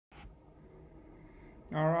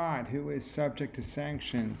Alright, who is subject to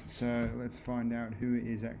sanctions? So let's find out who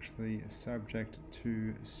is actually subject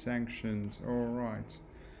to sanctions. Alright.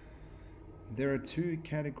 There are two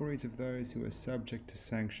categories of those who are subject to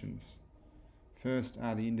sanctions. First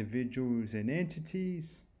are the individuals and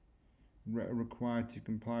entities required to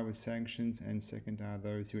comply with sanctions, and second are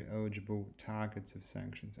those who are eligible targets of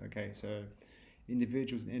sanctions. Okay, so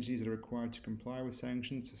individuals and entities that are required to comply with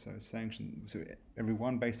sanctions, so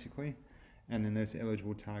everyone basically, and then there's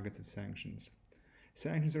eligible targets of sanctions.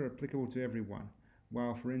 Sanctions are applicable to everyone.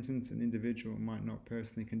 While, for instance, an individual might not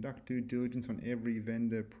personally conduct due diligence on every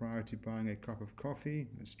vendor prior to buying a cup of coffee,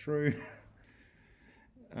 that's true,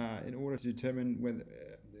 in order to determine whether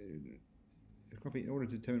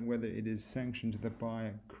it is sanctioned, the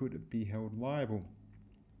buyer could be held liable.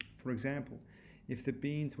 For example, if the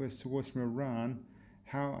beans were sourced from Iran,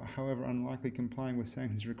 however unlikely complying with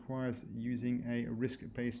sanctions requires using a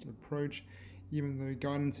risk-based approach, even though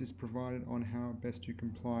guidance is provided on how best to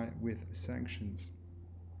comply with sanctions.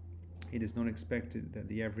 It is not expected that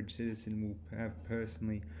the average citizen will have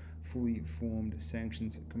personally fully formed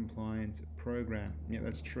sanctions compliance program. Yeah,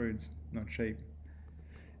 that's true, it's not cheap.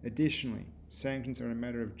 Additionally, sanctions are a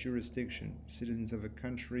matter of jurisdiction. Citizens of a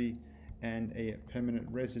country and a permanent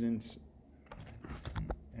resident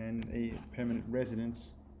and a permanent resident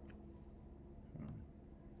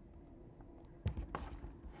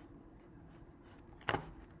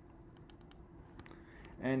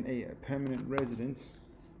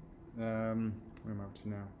where am I up to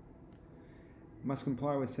now? Must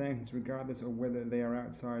comply with sanctions regardless of whether they are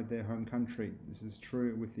outside their home country. This is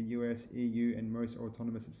true with the US, EU, and most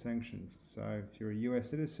autonomous sanctions. So if you're a US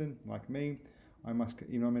citizen, like me, I'm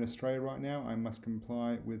in Australia right now, I must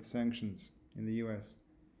comply with sanctions in the US.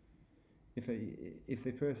 If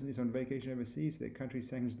a person is on vacation overseas, their country's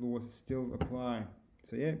sanctions laws still apply.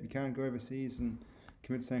 So yeah, you can't go overseas and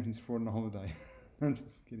commit sanctions fraud on a holiday. I'm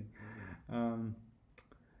just kidding.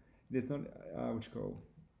 It is not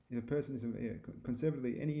if a person is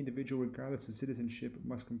conservatively, any individual, regardless of citizenship,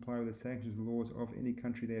 must comply with the sanctions laws of any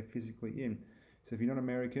country they are physically in. So if you're not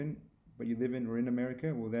American, but you live in or in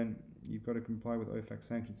America, well then you've got to comply with OFAC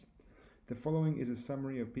sanctions. The following is a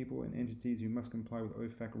summary of people and entities who must comply with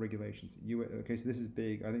OFAC regulations. Okay, so this is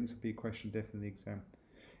big. I think this will be a question definitely in the exam.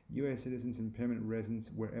 US citizens and permanent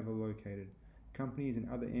residents wherever located. Companies and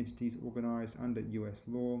other entities organized under US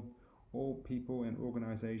law. All people and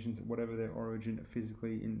organizations, whatever their origin,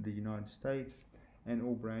 physically in the United States, and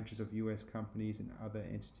all branches of US companies and other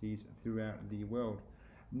entities throughout the world.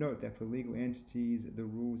 Note that for legal entities, the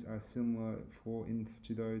rules are similar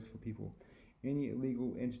to those for people. Any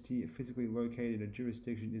legal entity physically located in a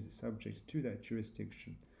jurisdiction is subject to that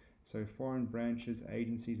jurisdiction. So foreign branches,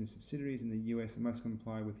 agencies, and subsidiaries in the US must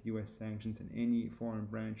comply with US sanctions, and any foreign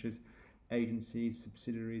branches, agencies,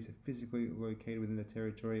 subsidiaries physically located within the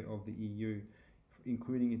territory of the EU,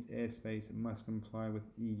 including its airspace, must comply with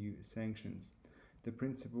EU sanctions. The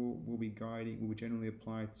principle will generally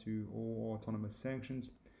apply to all autonomous sanctions.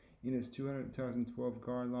 In its 2012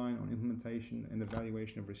 guideline on implementation and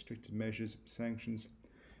evaluation of restricted measures, sanctions,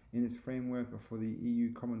 in its framework for the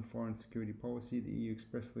EU Common Foreign Security Policy, the EU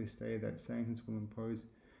expressly stated that sanctions will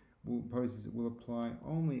apply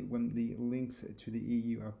only when the links to the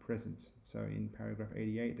EU are present. So in paragraph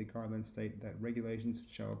 88, the guidelines state that regulations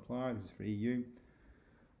shall apply, this is for EU,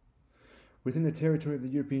 within the territory of the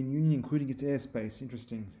European Union, including its airspace,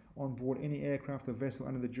 interesting, on board any aircraft or vessel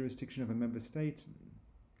under the jurisdiction of a member state,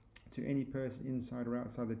 to any person inside or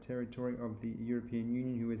outside the territory of the European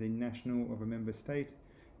Union who is a national of a member state,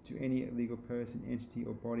 to any legal person, entity,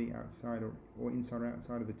 or body outside or inside or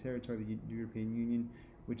outside of the territory of the European Union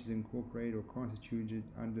which is incorporated or constituted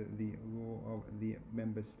under the law of the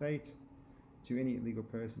member state, to any legal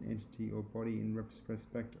person, entity, or body in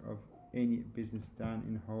respect of any business done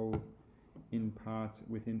in whole, in parts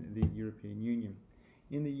within the European Union.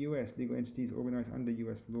 In the US, legal entities organized under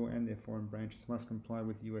US law and their foreign branches must comply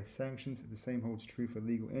with US sanctions. The same holds true for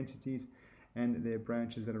legal entities and their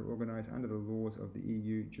branches that are organized under the laws of the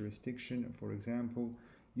EU jurisdiction. For example,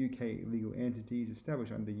 UK legal entities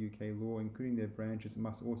established under UK law, including their branches,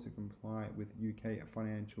 must also comply with UK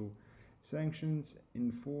financial sanctions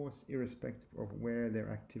in force, irrespective of where their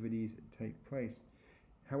activities take place.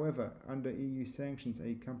 However, under EU sanctions,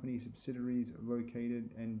 a company's subsidiaries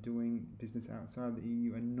located and doing business outside the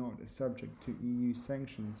EU are not subject to EU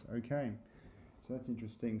sanctions. Okay, so that's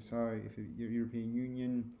interesting. So if your European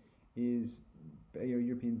Union your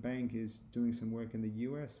European bank is doing some work in the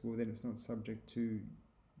US, well then it's not subject to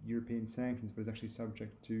European sanctions, but it's actually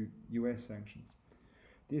subject to US sanctions.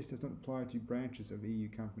 This does not apply to branches of EU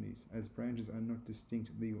companies, as branches are not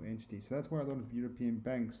distinct legal entities. So that's why a lot of European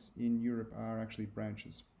banks in Europe are actually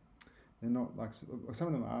branches. They're not like, some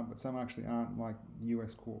of them are, but some actually aren't like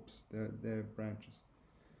US corps. They're branches.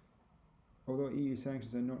 Although EU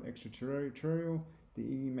sanctions are not extraterritorial, the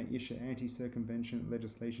EU may issue anti-circumvention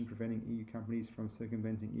legislation preventing EU companies from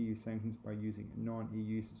circumventing EU sanctions by using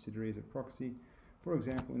non-EU subsidiaries as proxy. For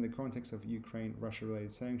example, in the context of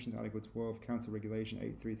Ukraine-Russia-related sanctions, Article 12, Council Regulation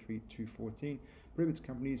 833/2014 prohibits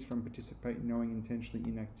companies from participating knowing intentionally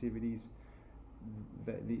in activities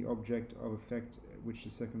that the object of effect which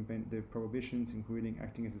to circumvent the prohibitions, including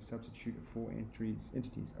acting as a substitute for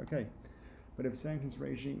entities. Okay. But if sanctions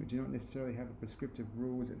regime do not necessarily have the prescriptive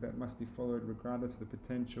rules that must be followed regardless of the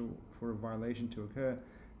potential for a violation to occur,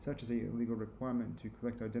 such as a legal requirement to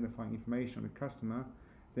collect identifying information on a customer,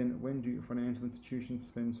 then when do financial institutions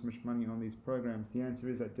spend so much money on these programs? The answer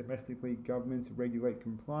is that domestically, governments regulate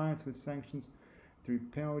compliance with sanctions through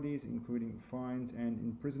penalties, including fines and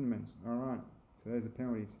imprisonment. Alright, so there's the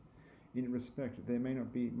penalties. In respect, there may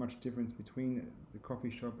not be much difference between the coffee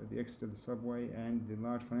shop at the exit of the subway and the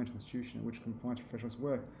large financial institution at which compliance professionals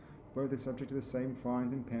work. Both are subject to the same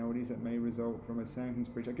fines and penalties that may result from a sanctions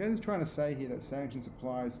breach. I guess it's trying to say here that sanctions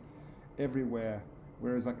applies everywhere,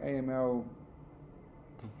 whereas like AML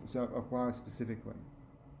applies specifically.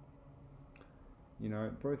 You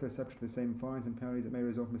know, both are subject to the same fines and penalties that may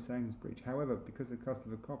result from a sanctions breach. However, because the cost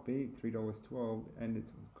of a copy, $3.12,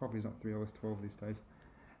 and coffee is not $3.12 these days,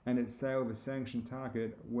 and its sale of a sanctioned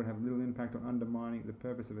target would have little impact on undermining the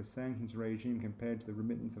purpose of a sanctions regime compared to the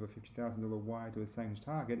remittance of a $50,000 wire to a sanctioned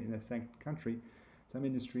target in a sanctioned country. Some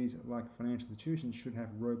industries, like financial institutions, should have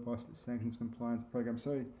robust sanctions compliance programs.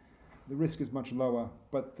 So the risk is much lower,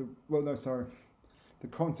 but the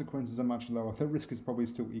consequences are much lower. The risk is probably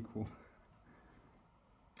still equal.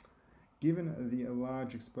 Given the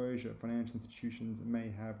large exposure financial institutions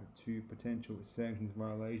may have to potential sanctions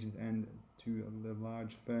violations and to the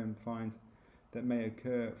large firm fines that may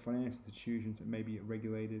occur, financial institutions may be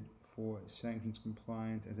regulated for sanctions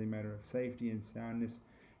compliance as a matter of safety and soundness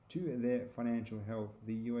to their financial health.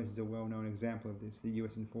 The US is a well-known example of this. The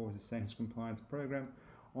US enforces a sanctions compliance program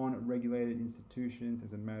on regulated institutions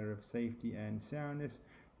as a matter of safety and soundness.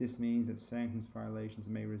 This means that sanctions violations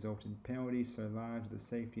may result in penalties so large the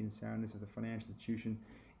safety and soundness of the financial institution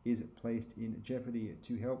is placed in jeopardy.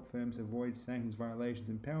 To help firms avoid sanctions violations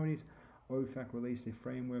and penalties, OFAC released a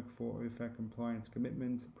framework for OFAC compliance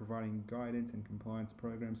commitments, providing guidance and compliance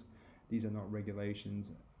programs. These are not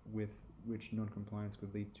regulations with which non-compliance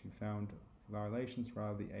could lead to found violations,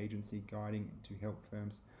 rather the agency guiding to help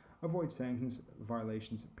firms avoid sanctions,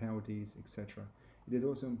 violations, penalties, etc. It is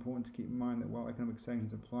also important to keep in mind that while economic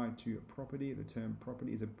sanctions apply to property, the term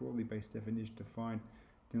property is a broadly based definition defined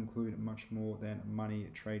to include much more than money,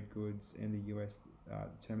 trade goods. In the US,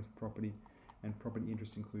 the terms property and property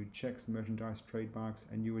interests include checks, merchandise, trademarks,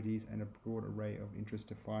 annuities, and a broad array of interests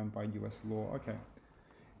defined by US law. Okay,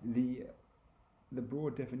 the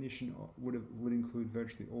broad definition would include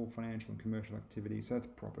virtually all financial and commercial activities. So that's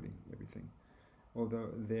property, everything. Although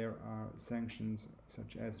there are sanctions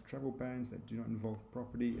such as travel bans that do not involve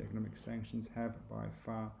property, economic sanctions have by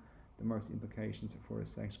far the most implications for a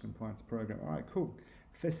sanctions compliance program. All right, cool.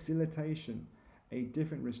 Facilitation, a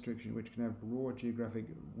different restriction which can have broad geographic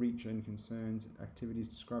reach and concerns activities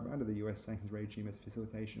described under the US sanctions regime as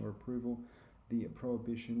facilitation or approval. The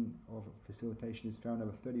prohibition of facilitation is found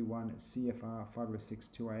over 31 CFR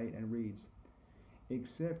 506-208 and reads,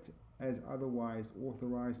 except as otherwise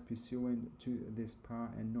authorized pursuant to this part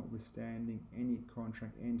and notwithstanding any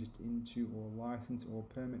contract entered into or license or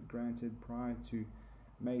permit granted prior to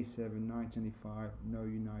May 7, 1995, no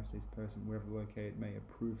United States person, wherever located, may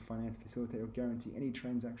approve, finance, facilitate, or guarantee any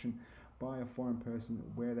transaction by a foreign person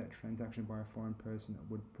where that transaction by a foreign person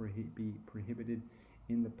would be prohibited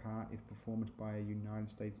in the part if performed by a United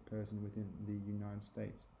States person within the United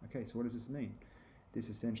States. Okay, so what does this mean? This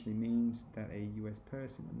essentially means that a US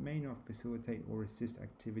person may not facilitate or assist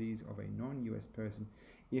activities of a non-US person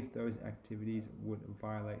if those activities would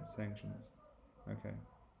violate sanctions. Okay.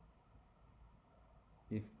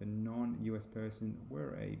 If the non-US person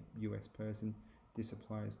were a US person, this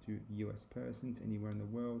applies to US persons anywhere in the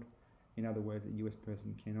world. In other words, a US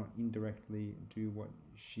person cannot indirectly do what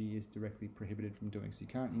she is directly prohibited from doing. So you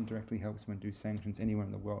can't indirectly help someone do sanctions anywhere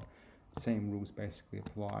in the world. The same rules basically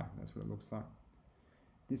apply. That's what it looks like.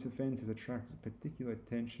 This offence has attracted particular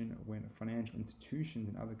attention when financial institutions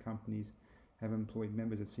and other companies have employed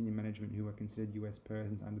members of senior management who are considered US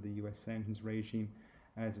persons under the US sanctions regime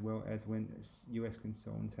as well as when US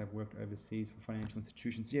consultants have worked overseas for financial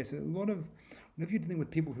institutions. Yeah, so whenever you're dealing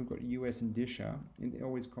with people who've got US indicia, it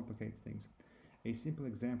always complicates things. A simple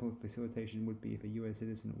example of facilitation would be if a US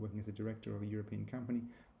citizen working as a director of a European company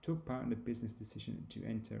took part in the business decision to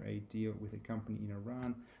enter a deal with a company in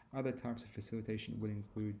Iran. Other types of facilitation would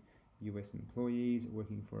include US employees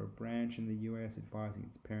working for a branch in the US advising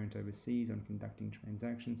its parent overseas on conducting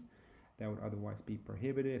transactions that would otherwise be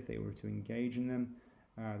prohibited if they were to engage in them.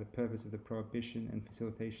 The purpose of the prohibition and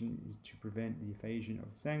facilitation is to prevent the evasion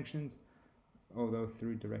of sanctions, although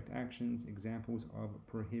through direct actions. Examples of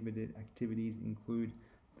prohibited activities include,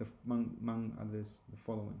 among others, the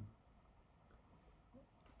following.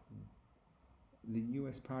 The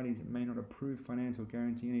US parties may not approve, finance, or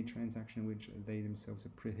guarantee any transaction in which they themselves are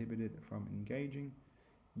prohibited from engaging.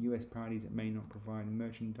 US parties may not provide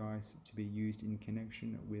merchandise to be used in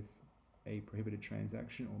connection with a prohibited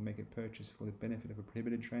transaction or make a purchase for the benefit of a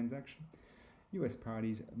prohibited transaction. US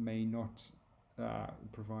parties may not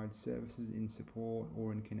provide services in support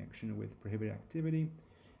or in connection with prohibited activity.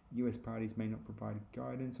 US parties may not provide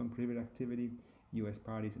guidance on prohibited activity. US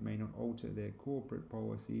parties may not alter their corporate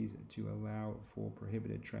policies to allow for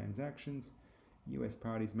prohibited transactions. US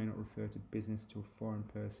parties may not refer to business to a foreign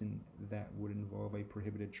person that would involve a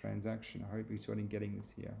prohibited transaction. I hope you're starting getting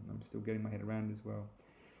this here. I'm still getting my head around it as well.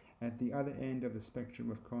 At the other end of the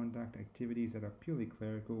spectrum of conduct, activities that are purely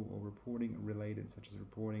clerical or reporting related, such as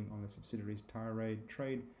reporting on the subsidiary's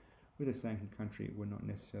trade with a sanctioned country, would not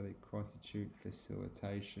necessarily constitute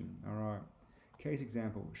facilitation. Alright, case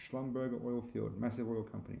example, Schlumberger Oilfield, massive oil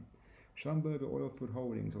company. Schlumberger Oilfield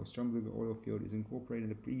Holdings, or Schlumberger Oilfield, is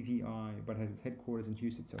incorporated in the BVI but has its headquarters in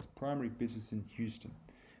Houston, so its primary business in Houston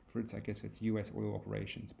for its, I guess, its US oil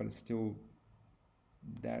operations, but it's still,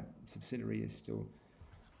 that subsidiary is still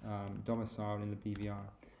domiciled in the BVI.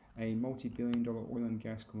 A multi-billion-dollar oil and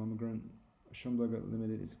gas conglomerate, Schlumberger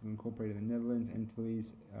Limited, is incorporated in the Netherlands,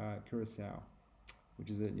 Antilles, Curacao, which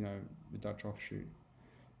is the Dutch offshoot.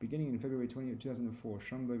 Beginning in February 2004,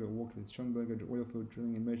 Schlumberger worked with Schlumberger Oilfield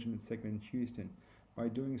Drilling and Measurement segment in Houston. By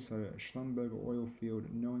doing so, Schlumberger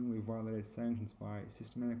Oilfield knowingly violated sanctions by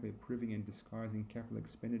systematically approving and disguising capital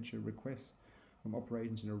expenditure requests from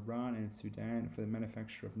operations in Iran and Sudan for the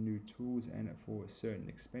manufacture of new tools and for certain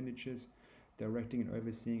expenditures, directing and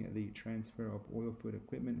overseeing the transfer of oilfield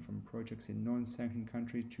equipment from projects in non-sanctioned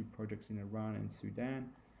countries to projects in Iran and Sudan,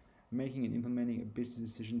 making and implementing a business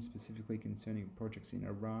decision specifically concerning projects in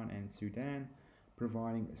Iran and Sudan,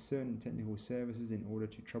 providing certain technical services in order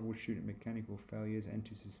to troubleshoot mechanical failures and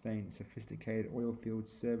to sustain sophisticated oilfield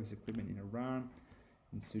service equipment in Iran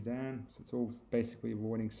and Sudan. So it's all basically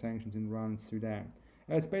avoiding sanctions in Iran and Sudan.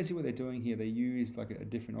 And that's basically what they're doing here. They use like a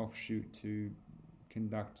different offshoot to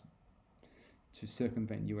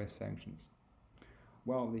circumvent US sanctions.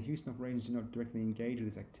 While the Houston operations do not directly engage with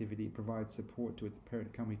this activity, it provides support to its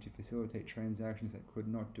parent company to facilitate transactions that could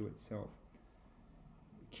not do itself.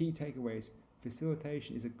 Key takeaways.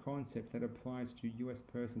 Facilitation is a concept that applies to US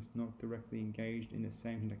persons not directly engaged in a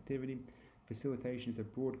sanctioned activity. Facilitation is a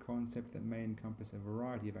broad concept that may encompass a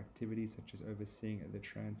variety of activities, such as overseeing the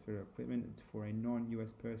transfer of equipment for a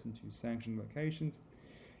non-US person to sanctioned locations.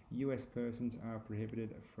 US persons are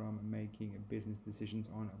prohibited from making business decisions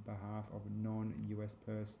on behalf of non-US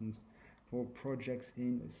persons for projects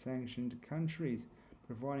in sanctioned countries.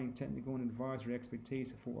 Providing technical and advisory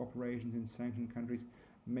expertise for operations in sanctioned countries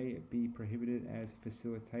may be prohibited as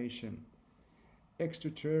facilitation.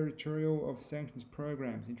 Extraterritorial of sanctions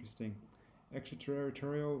programs, interesting.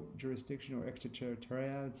 Extraterritorial jurisdiction or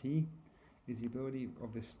extraterritoriality is the ability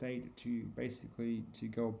of the state to basically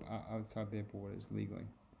go outside their borders legally,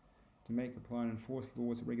 to make, apply, and enforce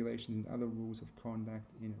laws, regulations, and other rules of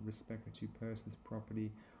conduct in respect to persons,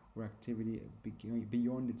 property, or activity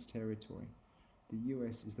beyond its territory. The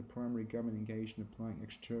US is the primary government engaged in applying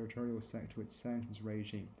extraterritorial to its sanctions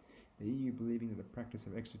regime. The EU, believing that the practice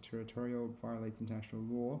of extraterritorial violates international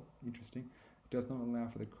law, interesting, does not allow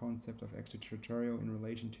for the concept of extraterritorial in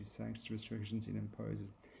relation to sanctions restrictions it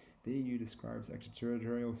imposes. The EU describes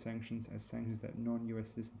extraterritorial sanctions as sanctions that non-US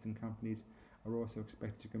citizens and companies are also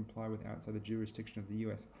expected to comply with outside the jurisdiction of the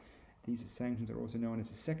US. These sanctions are also known as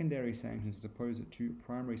secondary sanctions as opposed to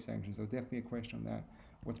primary sanctions. There's definitely a question on that.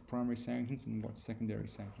 What's primary sanctions and what's secondary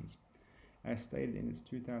sanctions? As stated in its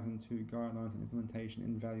 2002 Guidelines on Implementation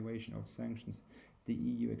and Evaluation of Sanctions, the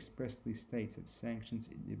EU expressly states that sanctions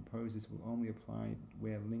it imposes will only apply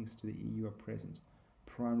where links to the EU are present,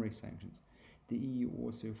 primary sanctions. The EU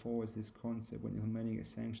also follows this concept when implementing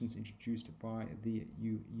sanctions introduced by the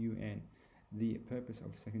UN. The purpose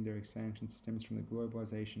of secondary sanctions stems from the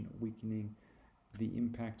globalization, weakening the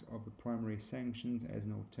impact of the primary sanctions as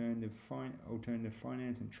an alternative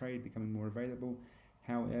finance and trade becoming more available.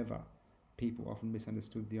 However, people often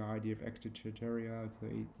misunderstood the idea of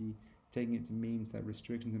extraterritoriality, taking it to mean that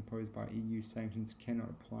restrictions imposed by EU sanctions cannot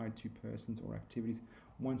apply to persons or activities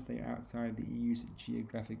once they are outside the EU's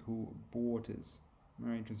geographical borders.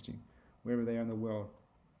 Very interesting. Wherever they are in the world.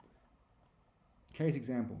 Case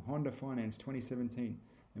example, Honda Finance 2017.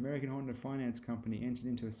 American Honda Finance Company entered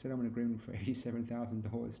into a settlement agreement for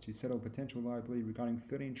 $87,000 to settle potential liability regarding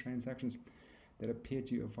 13 transactions that appear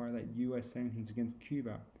to violate US sanctions against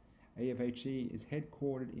Cuba. AFHE is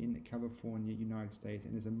headquartered in California, United States,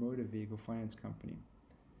 and is a motor vehicle finance company.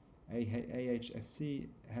 AHFC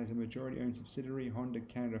has a majority-owned subsidiary, Honda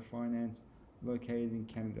Canada Finance, located in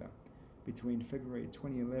Canada. Between February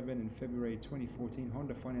 2011 and February 2014,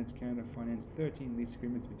 Honda Finance Canada financed 13 lease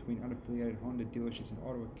agreements between unaffiliated Honda dealerships in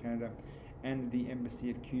Ottawa, Canada, and the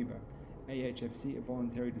Embassy of Cuba. AHFC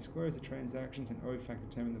voluntarily disclosed the transactions, and OFAC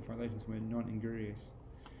determined the violations were non-injurious.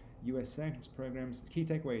 U.S. sanctions programs. Key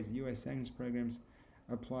takeaways: U.S. sanctions programs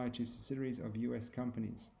apply to subsidiaries of U.S.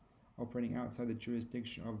 companies operating outside the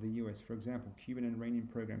jurisdiction of the U.S. For example, Cuban and Iranian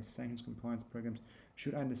programs, sanctions compliance programs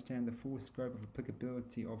should understand the full scope of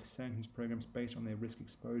applicability of sanctions programs based on their risk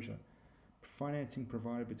exposure. Financing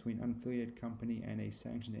provided between an unaffiliated company and a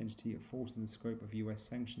sanctioned entity falls in the scope of U.S.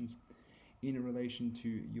 sanctions. In relation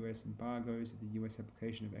to U.S. embargoes, the U.S.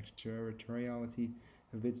 application of extraterritoriality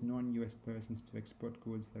forbids non-U.S. persons to export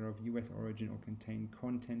goods that are of U.S. origin or contain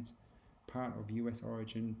content part of U.S.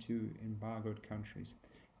 origin to embargoed countries.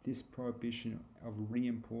 This prohibition of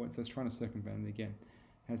re-import, so it's trying to circumvent it again,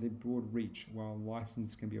 has a broad reach. While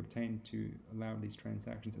licenses can be obtained to allow these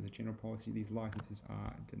transactions, as a general policy, these licenses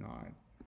are denied.